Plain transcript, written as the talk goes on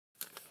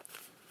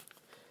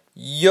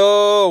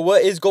Yo,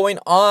 what is going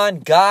on,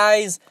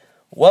 guys?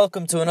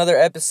 Welcome to another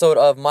episode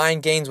of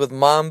Mind Games with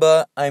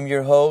Mamba. I'm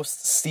your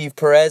host, Steve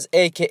Perez,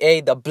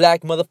 aka the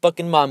Black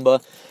Motherfucking Mamba.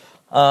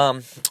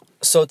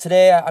 So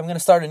today I'm going to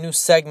start a new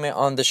segment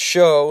on the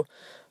show.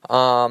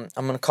 I'm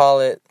going to call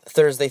it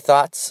Thursday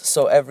Thoughts.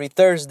 So every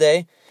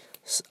Thursday,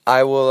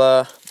 I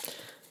will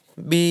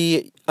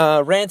be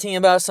ranting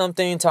about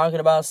something, talking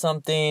about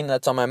something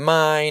that's on my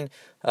mind,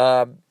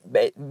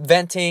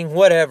 venting,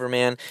 whatever,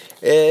 man.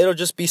 It'll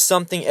just be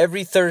something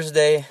every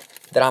Thursday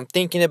that I'm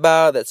thinking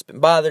about, that's been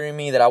bothering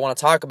me, that I want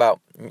to talk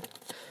about.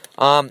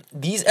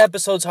 These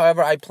episodes,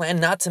 however, I plan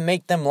not to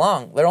make them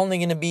long. They're only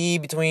going to be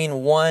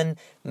between 1,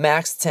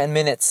 max 10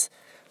 minutes.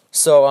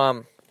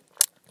 So,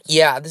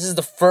 this is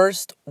the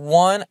first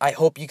one. I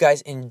hope you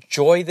guys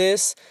enjoy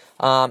this.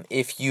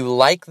 If you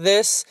like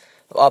this,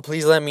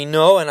 please let me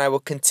know, and I will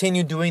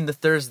continue doing the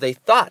Thursday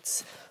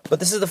Thoughts. But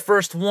this is the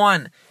first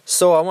one,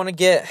 so I want to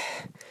get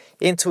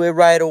into it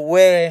right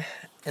away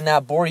and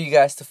not bore you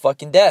guys to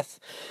fucking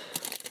death.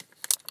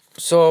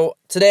 So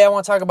today I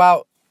want to talk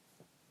about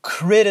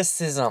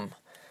criticism.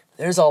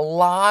 There's a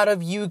lot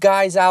of you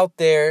guys out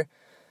there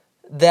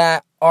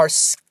that are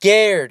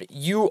scared.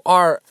 You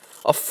are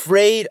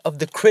afraid of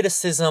the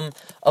criticism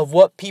of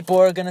what people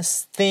are going to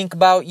think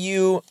about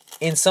you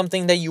in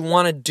something that you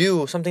want to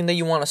do, something that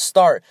you want to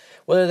start,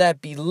 whether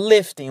that be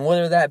lifting,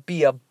 whether that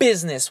be a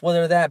business,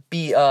 whether that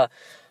be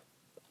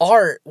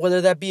art,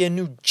 whether that be a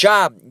new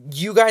job.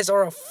 You guys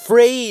are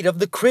afraid of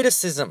the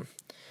criticism.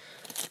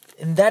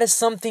 And that is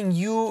something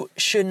you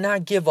should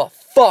not give a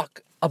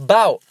fuck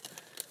about.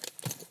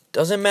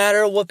 Doesn't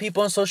matter what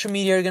people on social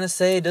media are going to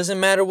say. It doesn't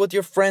matter what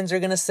your friends are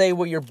going to say,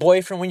 what your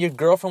boyfriend, what your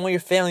girlfriend, what your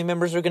family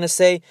members are going to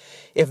say.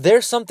 If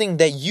there's something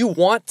that you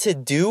want to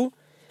do,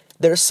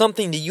 there's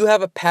something that you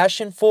have a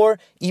passion for,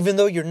 even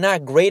though you're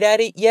not great at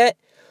it yet,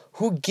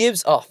 who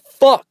gives a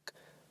fuck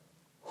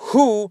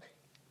who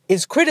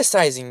is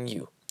criticizing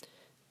you?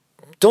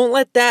 Don't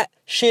let that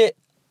shit,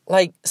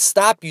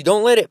 stop you.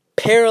 Don't let it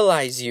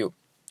paralyze you.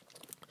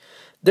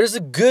 There's a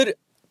good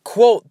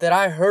quote that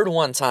I heard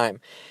one time,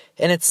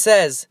 and it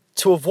says,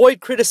 to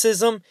avoid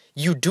criticism,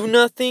 you do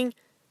nothing,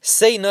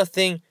 say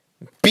nothing,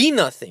 be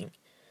nothing.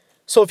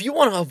 So if you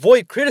want to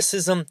avoid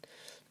criticism,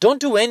 don't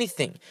do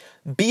anything.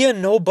 Be a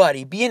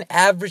nobody. Be an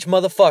average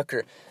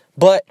motherfucker.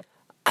 But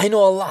I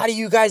know a lot of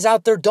you guys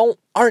out there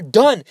aren't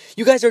done.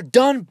 You guys are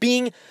done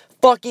being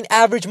fucking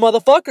average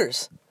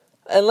motherfuckers.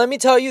 And let me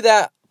tell you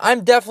that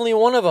I'm definitely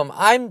one of them.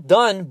 I'm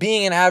done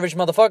being an average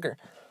motherfucker.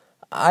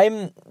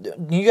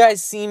 You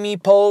guys see me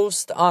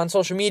post on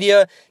social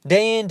media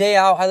day in, day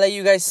out. I let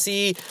you guys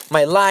see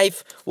my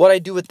life, what I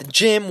do at the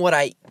gym, what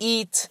I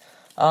eat,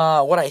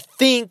 what I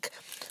think.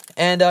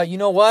 And you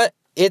know what?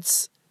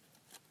 It's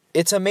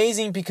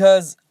amazing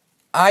because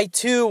I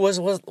too was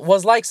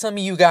like some of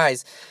you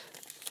guys.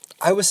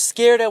 I was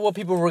scared at what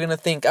people were going to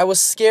think. I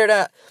was scared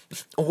at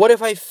what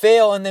if I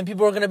fail and then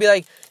people are going to be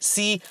like,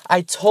 see,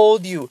 I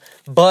told you.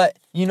 But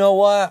you know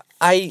what?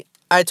 I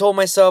told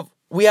myself,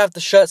 we have to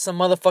shut some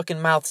motherfucking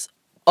mouths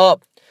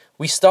up.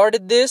 We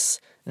started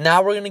this,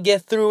 now we're going to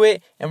get through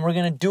it, and we're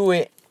going to do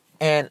it,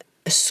 and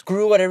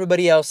screw what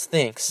everybody else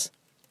thinks.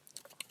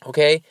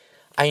 Okay?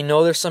 I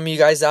know there's some of you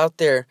guys out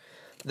there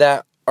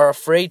that are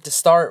afraid to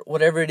start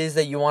whatever it is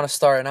that you want to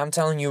start, and I'm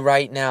telling you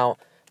right now,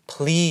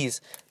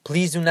 please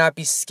do not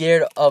be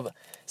scared of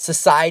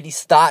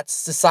society's thoughts,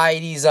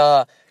 society's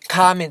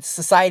comments,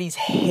 society's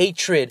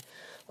hatred.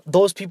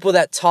 Those people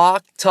that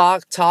talk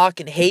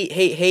and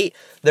hate,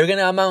 they're going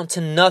to amount to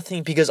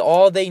nothing because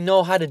all they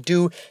know how to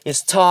do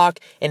is talk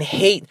and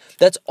hate.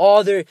 That's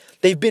all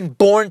they've been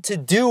born to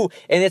do,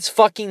 and it's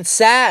fucking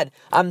sad.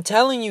 I'm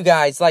telling you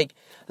guys,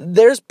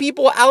 there's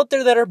people out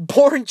there that are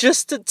born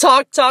just to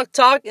talk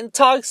and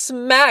talk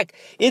smack.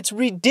 It's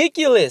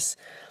ridiculous.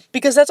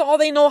 Because that's all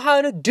they know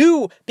how to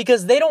do.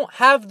 Because they don't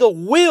have the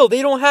will.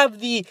 They don't have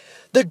the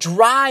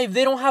drive.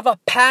 They don't have a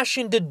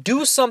passion to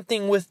do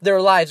something with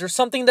their lives. Or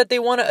something that they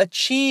want to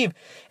achieve.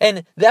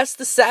 And that's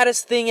the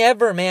saddest thing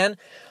ever, man.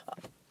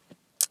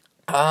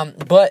 I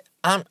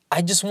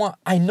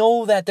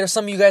know that there's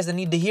some of you guys that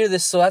need to hear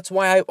this. So that's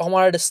why I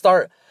wanted to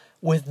start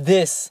with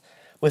this.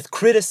 With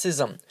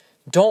criticism.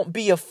 Don't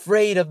be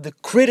afraid of the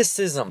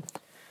criticism.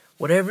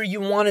 Whatever you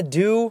want to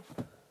do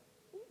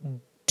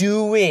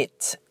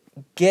it.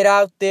 Get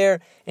out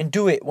there and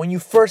do it. When you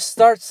first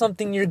start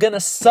something, you're gonna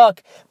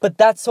suck, but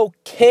that's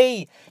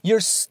okay. You're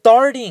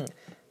starting.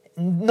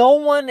 No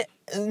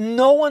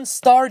one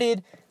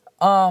started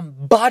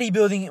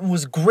bodybuilding and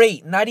was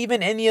great. Not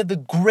even any of the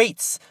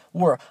greats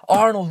were.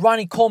 Arnold,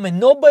 Ronnie Coleman.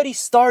 Nobody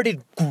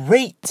started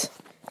great.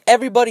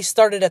 Everybody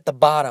started at the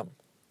bottom.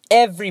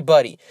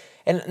 Everybody.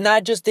 And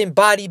not just in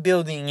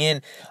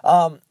bodybuilding,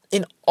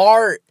 in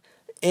art,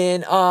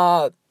 in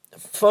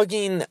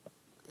fucking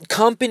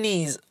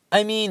companies.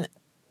 I mean,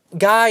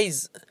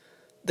 guys,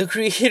 the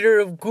creator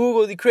of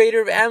Google, the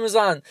creator of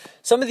Amazon,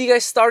 some of you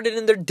guys started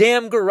in their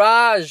damn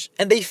garage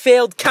and they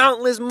failed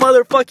countless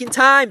motherfucking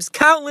times.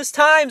 Countless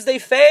times they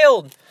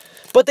failed.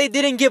 But they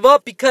didn't give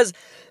up because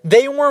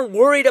They weren't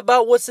worried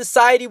about what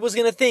society was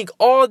going to think.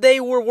 All they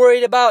were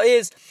worried about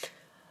is,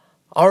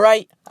 all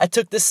right, I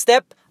took this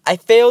step, I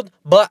failed,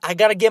 but I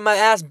got to get my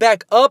ass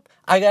back up.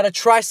 I got to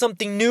try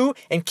something new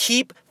and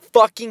keep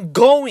fucking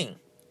going.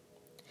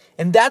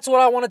 And that's what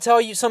I want to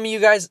tell you, some of you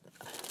guys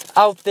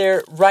out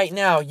there right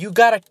now. You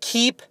got to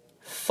keep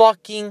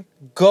fucking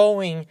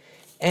going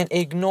and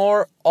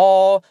ignore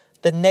all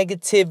the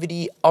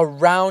negativity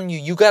around you.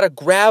 You got to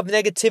grab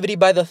negativity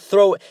by the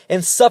throat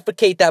and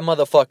suffocate that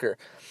motherfucker.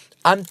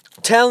 I'm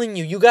telling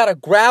you, you got to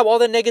grab all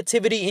the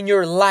negativity in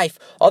your life,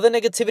 all the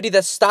negativity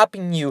that's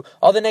stopping you,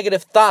 all the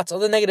negative thoughts, all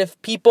the negative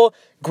people,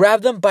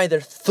 grab them by their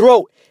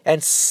throat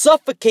and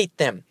suffocate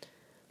them.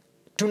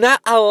 Do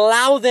not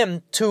allow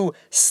them to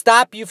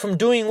stop you from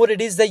doing what it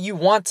is that you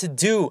want to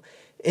do.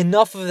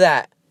 Enough of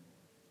that.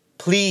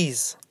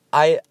 Please,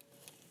 I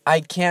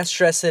can't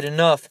stress it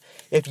enough.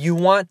 If you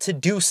want to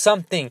do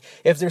something,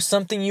 if there's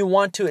something you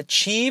want to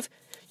achieve,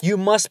 you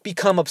must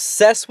become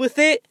obsessed with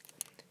it.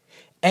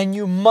 And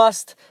you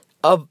must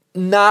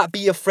not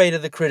be afraid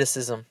of the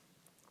criticism.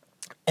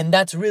 And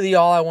that's really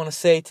all I want to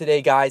say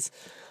today, guys.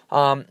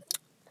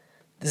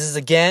 This is,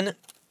 again,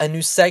 a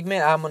new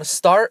segment I'm going to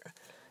start.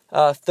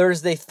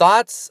 Thursday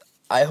Thoughts.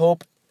 I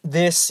hope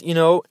this,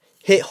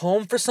 hit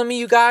home for some of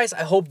you guys.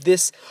 I hope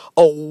this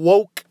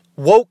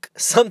woke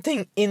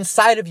something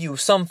inside of you.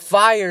 Some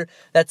fire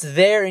that's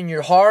there in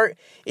your heart,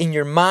 in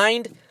your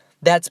mind,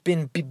 that's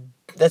been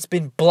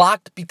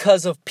blocked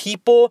because of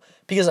people,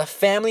 because of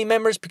family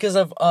members, because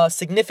of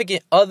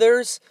significant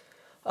others.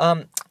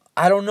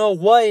 I don't know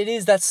what it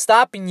is that's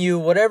stopping you.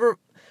 Whatever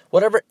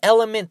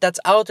element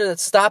that's out there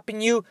that's stopping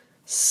you,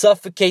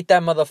 suffocate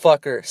that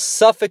motherfucker.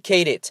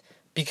 Suffocate it.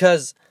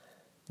 Because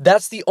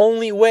that's the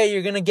only way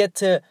you're going to get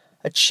to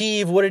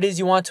achieve what it is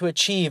you want to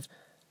achieve.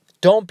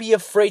 Don't be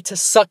afraid to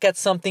suck at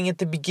something at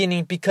the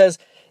beginning, because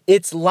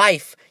it's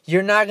life.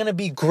 You're not going to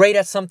be great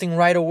at something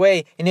right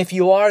away. And if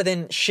you are,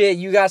 then shit,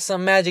 you got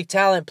some magic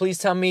talent. Please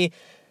tell me,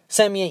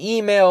 send me an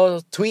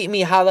email, tweet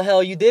me how the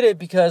hell you did it.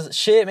 Because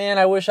shit, man,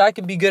 I wish I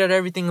could be good at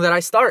everything that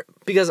I start.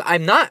 Because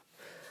I'm not.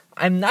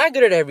 I'm not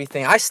good at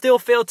everything. I still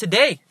fail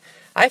today.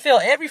 I fail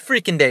every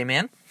freaking day,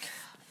 man.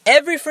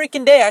 Every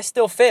freaking day I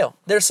still fail.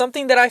 There's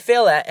something that I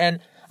fail at, and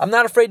I'm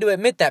not afraid to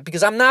admit that,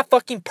 because I'm not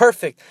fucking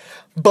perfect.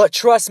 But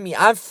trust me,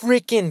 I'm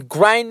freaking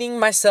grinding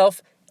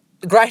myself.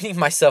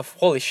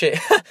 Holy shit.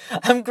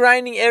 I'm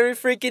grinding every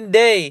freaking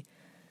day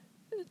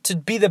to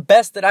be the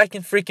best that I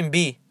can freaking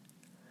be.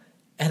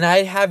 And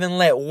I haven't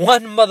let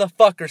one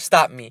motherfucker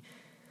stop me.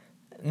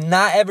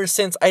 Not ever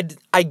since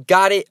I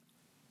got it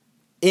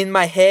in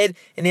my head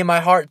and in my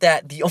heart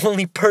that the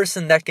only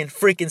person that can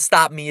freaking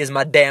stop me is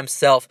my damn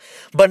self.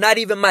 But not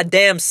even my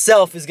damn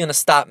self is gonna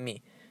stop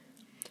me.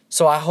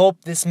 So I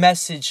hope this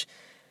message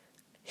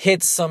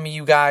hits some of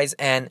you guys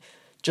and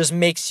just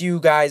makes you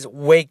guys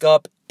wake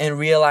up and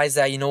realize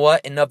that, you know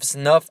what, enough is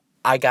enough.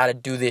 I gotta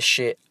do this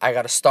shit. I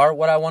gotta start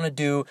what I want to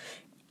do.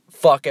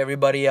 Fuck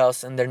everybody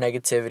else and their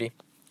negativity.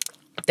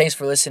 Thanks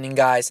for listening,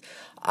 guys.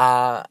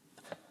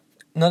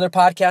 Another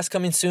podcast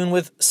coming soon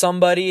with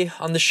somebody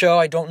on the show.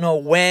 I don't know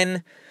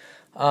when.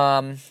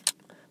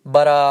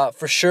 But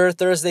for sure,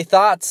 Thursday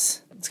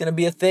Thoughts. It's going to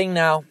be a thing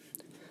now.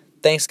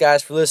 Thanks,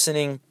 guys, for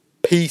listening.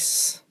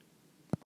 Peace.